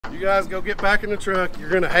You guys go get back in the truck.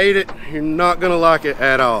 You're gonna hate it. You're not gonna like it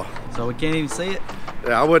at all. So we can't even see it?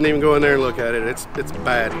 Yeah, I wouldn't even go in there and look at it. It's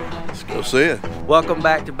bad. Let's go see it. Welcome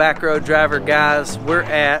back to Back Road Driver, guys. We're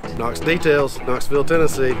at Knox Details, Knoxville,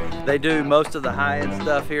 Tennessee. They do most of the high-end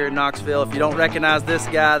stuff here in Knoxville. If you don't recognize this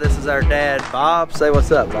guy, this is our dad, Bob. Say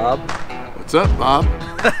what's up, Bob. What's up, Bob?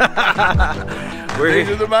 These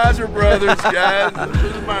are the Miser Brothers, guys. These are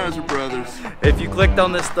the Miser Brothers. If you clicked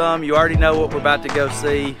on this thumb, you already know what we're about to go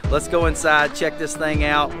see. Let's go inside, check this thing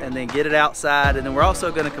out, and then get it outside. And then we're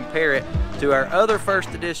also going to compare it to our other First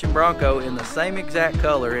Edition Bronco in the same exact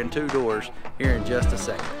color in 2 doors here in just a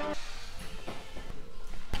second.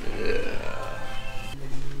 Yeah.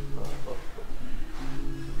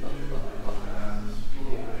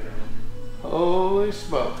 Holy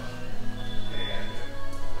smoke.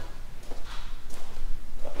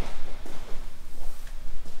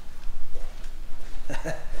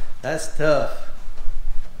 That's tough.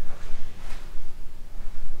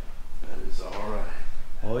 That is all right.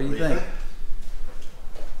 What do you think?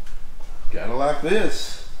 Gotta like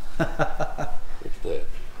this. Look at that.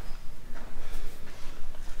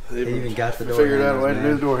 They even got the door figured out a way handles, to do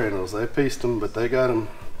man. the door handles. They pieced them, but they got them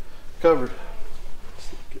covered.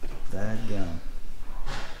 Dadgum.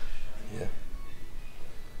 Yeah.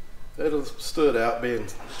 It stood out being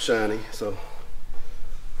shiny, so.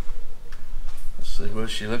 Let's see what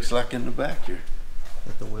she looks like in the back here.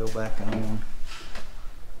 Put the wheel back on.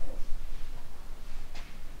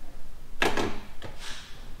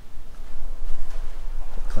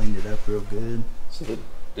 Cleaned it up real good. So they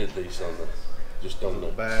did these on the, just on the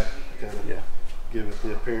Back, kind of give it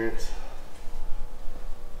the appearance.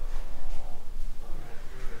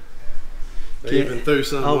 They even threw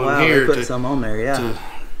some on here. They put some on there, yeah.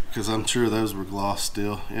 Because I'm sure those were gloss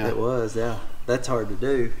still. Yeah. It was, yeah. That's hard to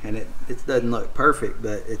do, and it doesn't look perfect,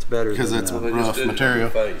 but it's better Because than it's They rough just did it on material.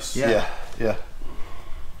 the face. Yeah.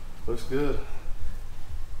 Looks good.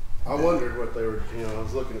 I wondered what they were, I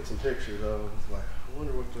was looking at some pictures of it. I was like, I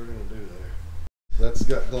wonder what they're going to do there. That's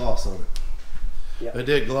got gloss on it. Yep. They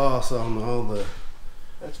did gloss on all the,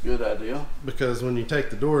 That's a good idea. because when you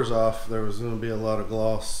take the doors off, there was going to be a lot of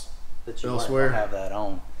gloss that you elsewhere. might have that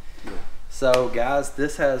on. Yeah. So guys,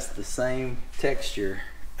 this has the same texture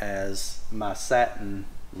as my satin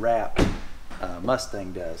wrap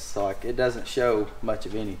Mustang does. So like, it doesn't show much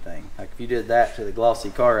of anything. Like if you did that to the glossy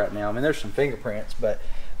car right now, I mean there's some fingerprints, but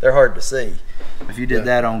they're hard to see. If you did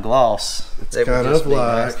that on gloss, It's it would kind just of be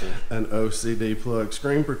like nasty. an OCD plug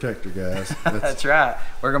screen protector, guys. That's right.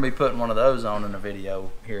 We're gonna be putting one of those on in a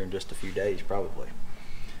video here in just a few days, probably.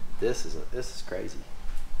 This is crazy.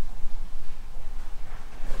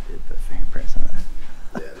 I did put fingerprints on that.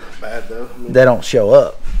 Yeah, not bad though. I mean, They don't show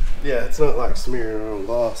up. yeah, it's not like smearing on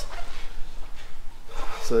gloss.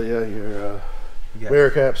 So yeah, your You got mirror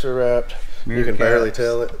caps are wrapped. mirror You can barely caps.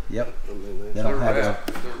 tell it. Yep. I mean, They don't have a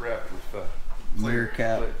They're wrapped with mirror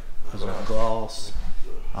cap. There's a gloss.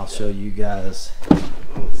 I'll show you guys.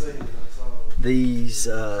 These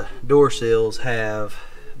door sills have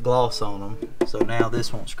gloss on them, so now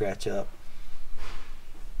this won't scratch up.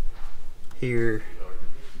 Here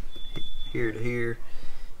to here,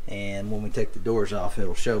 and when we take the doors off,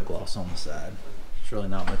 it'll show gloss on the side. There's really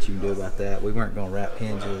not much you can do about that. We weren't going to wrap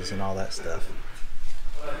hinges and all that stuff.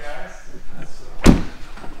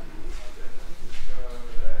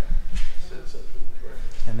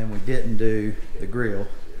 And then we didn't do the grill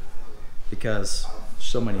because there's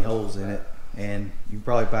so many holes in it, and you can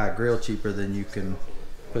probably buy a grill cheaper than you can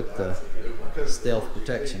put the Stealth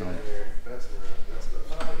protection on it.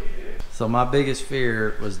 So my biggest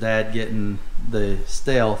fear was Dad getting the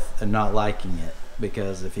Stealth and not liking it,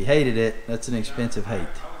 because if he hated it, that's an expensive hate.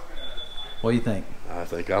 What do you think? I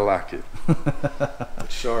think I like it.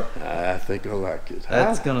 It's sharp. I think I like it.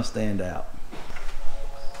 That's gonna stand out.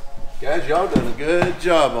 Guys, y'all done a good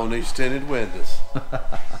job on these tinted windows.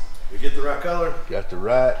 We get the right color. Got the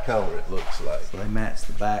right color, it looks like. So they match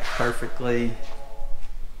the back perfectly.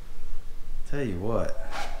 Tell you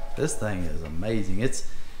what, this thing is amazing.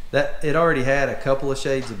 It already had a couple of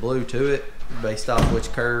shades of blue to it based off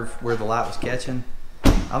which curve where the light was catching.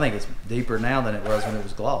 I think it's deeper now than it was when it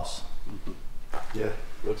was gloss. Yeah.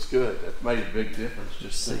 Looks good. That made a big difference.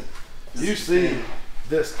 Just see. You see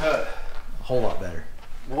this cut A whole lot better.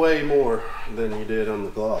 way more than you did on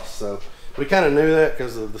the gloss. So we kind of knew that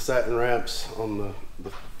because of the satin wraps on the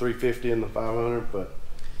 350 and the 500, but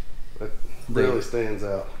it really stands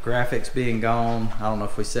out. Graphics being gone. I don't know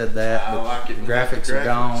if we said that, I but like it. the graphics The are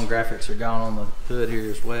gone. Graphics are gone on the hood here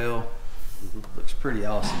as well. Looks pretty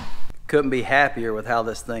awesome. Couldn't be happier with how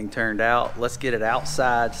this thing turned out. Let's get it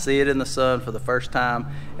outside, see it in the sun for the first time,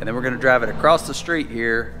 and then we're gonna drive it across the street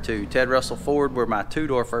here to Ted Russell Ford, where my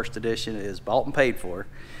two-door First Edition is bought and paid for.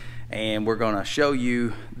 And we're gonna show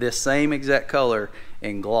you this same exact color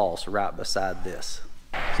in gloss right beside this.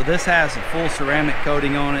 So this has a full ceramic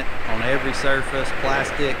coating on it, on every surface,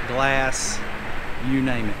 plastic, glass, you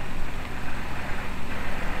name it.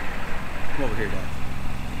 Come over here, Dad.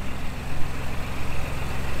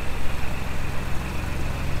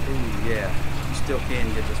 Ooh, yeah, you still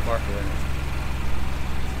can get the sparkle in it.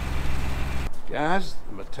 Guys,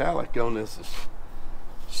 the metallic on this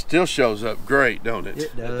still shows up great, don't it?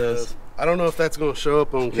 It does. I don't know if that's going to show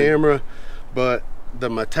up on camera, but the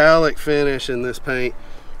metallic finish in this paint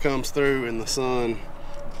comes through in the sun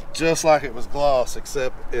just like it was gloss,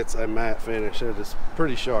 except it's a matte finish. It is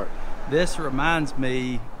pretty sharp. This reminds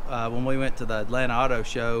me when we went to the Atlanta Auto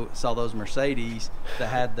Show, saw those Mercedes that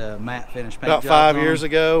had the matte finish paint. About 5 years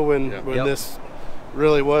ago when Yep. this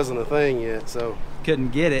really wasn't a thing yet, so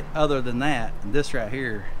Couldn't get it other than that. And this right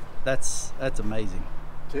here, that's amazing.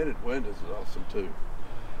 Tinted windows is awesome too.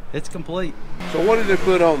 It's complete. So what did they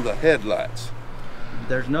put on the headlights?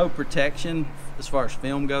 There's no protection as far as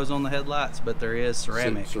film goes on the headlights, but there is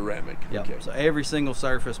ceramic. Ceramic. Yep. Okay. So every single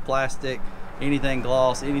surface, plastic, anything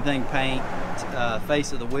gloss, anything paint,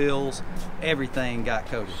 face of the wheels, everything got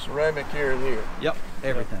coated. Ceramic here and here. Yep,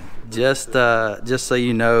 everything. Just so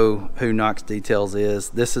you know who Knox Details is,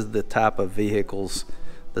 this is the type of vehicles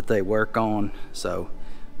that they work on. So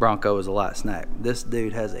Bronco is a light snack. This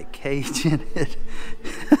dude has a cage in it.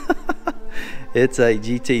 It's a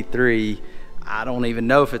GT3. I don't even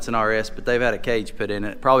know if it's an RS, but they've had a cage put in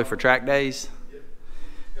it, probably for track days.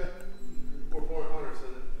 Yep. 4-point harness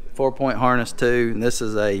in it. 4-point harness too, and this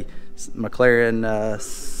is a McLaren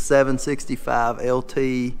 765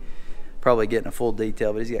 LT. Probably getting a full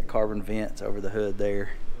detail, but he's got carbon vents over the hood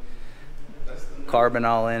there. Carbon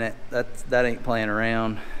all in it. That ain't playing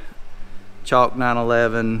around. Chalk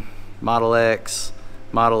 911, Model X,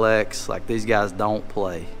 like these guys don't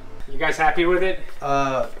play. You guys happy with it?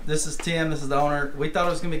 This is Tim, this is the owner. We thought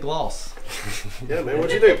it was gonna be gloss. Yeah, man,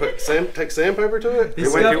 what'd you do? Take sandpaper to it? He We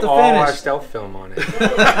went scuffed through the all our finish. stealth film on it. We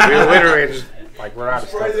literally just, like, we're out of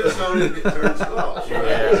Spray stealth this film. on it and it turns gloss.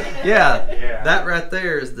 Yeah. Yeah, that right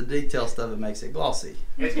there is the detail stuff that makes it glossy.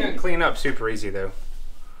 It's gonna clean up super easy though.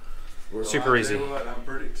 Well, Super I tell you easy. what, I'm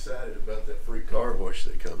pretty excited about that free car wash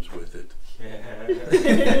that comes with it.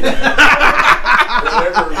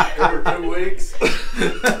 every 2 weeks.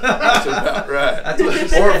 That's about right. That's what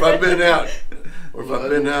she Or if I've been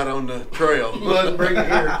out on the trail. Blood bring it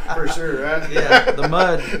here for sure, right? Yeah, the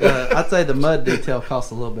mud, I'd say the mud detail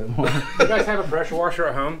costs a little bit more. You guys have a pressure washer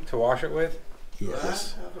at home to wash it with?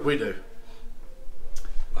 Yes. We do.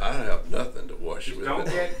 I have nothing to wash Just with don't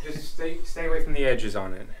it. just stay away from the edges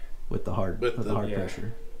on it. With the hard, With the- yeah.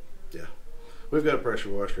 pressure. Yeah. We've got a pressure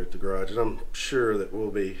washer at the garage, and I'm sure that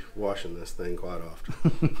we'll be washing this thing quite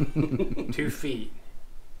often. 2 feet.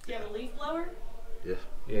 Do you have a leaf blower? Yeah.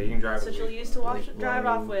 Yeah, you can drive That's it. what you'll use to wash, drive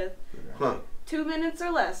off with. Huh. 2 minutes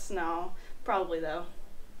or less? No, probably though.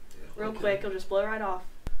 Real quick, it'll just blow right off.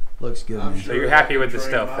 Looks good, I'm man. So you're happy with the train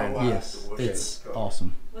stealth my then? wife Yes, to wash it's this car.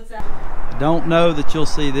 awesome. What's that? I don't know that you'll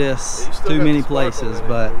see this You still too got many the sparkle places, in it.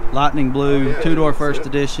 but lightning blue, Oh, yeah, two-door that's First it.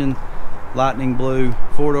 Edition, lightning blue,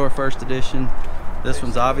 four-door First Edition. This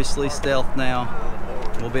one's obviously stealth now.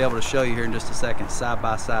 We'll be able to show you here in just a second, side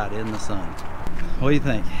by side in the sun. What do you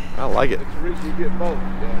think? I like it. You get both.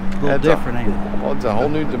 A little Adds different, ain't it? Well, it's a whole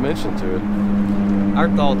new dimension to it. Our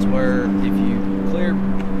thoughts were if you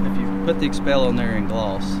put the XPEL on there in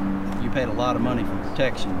gloss, you paid a lot of money for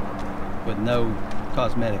protection with no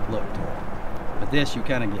cosmetic look to it. But this you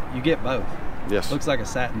kind of get both. Yes, Looks like a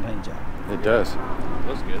satin paint job. it does.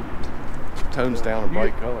 Looks good. Tones down a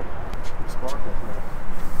bright color.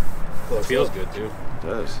 It feels good too. It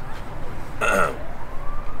does.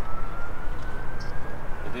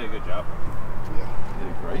 You did a good job. You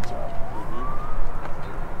did a great job.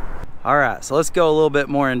 All right, so let's go a little bit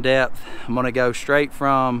more in depth. I'm gonna go straight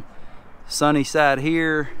from sunny side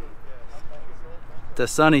here to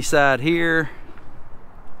sunny side here.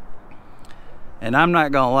 And I'm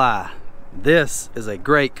not gonna lie, this is a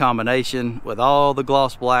great combination with all the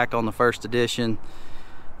gloss black on the First Edition.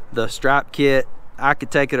 The stripe kit, I could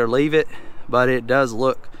take it or leave it, but it does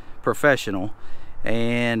look professional.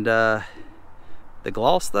 And the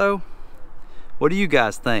gloss though, what do you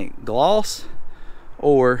guys think? Gloss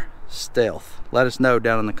or stealth? Let us know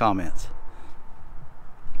down in the comments.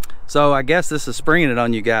 So I guess this is springing it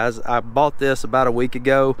on you guys. I bought this about a week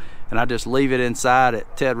ago and I just leave it inside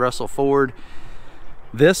at Ted Russell Ford.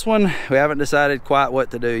 This one, we haven't decided quite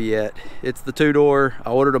what to do yet. It's the 2-door. I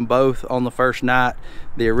ordered them both on the first night.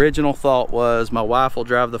 The original thought was my wife will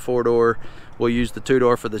drive the 4-door. We'll use the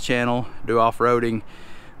 2-door for the channel, do off-roading.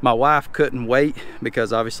 My wife couldn't wait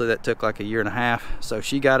because obviously that took like a year and a half. So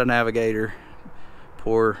she got a Navigator.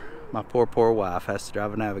 My poor wife has to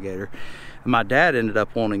drive a Navigator. And my dad ended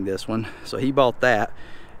up wanting this one, so he bought that.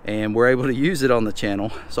 And we're able to use it on the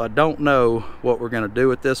channel. So I don't know what we're gonna do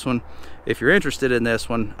with this one. If you're interested in this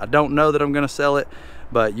one, I don't know that I'm gonna sell it,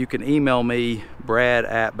 but you can email me,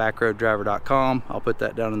 brad@backroaddriver.com. I'll put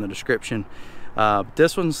that down in the description.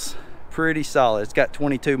 This one's pretty solid. It's got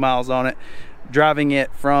 22 miles on it. Driving it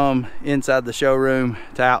from inside the showroom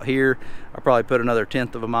to out here, I'll probably put another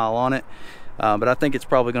 1/10 of a mile on it. But I think it's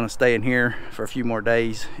probably gonna stay in here for a few more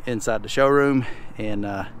days inside the showroom.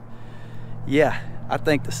 And yeah, I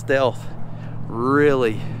think the Stealth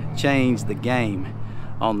really changed the game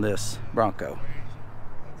on this Bronco.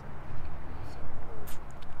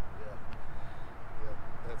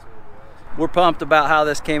 We're pumped about how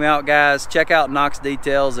this came out, guys. Check out Knox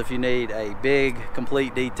Details if you need a big,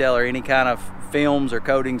 complete detail or any kind of films or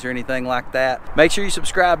coatings or anything like that. Make sure you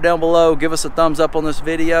subscribe down below. Give us a thumbs up on this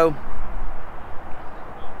video.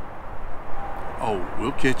 Oh,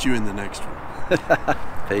 we'll catch you in the next one.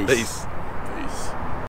 Peace. Peace.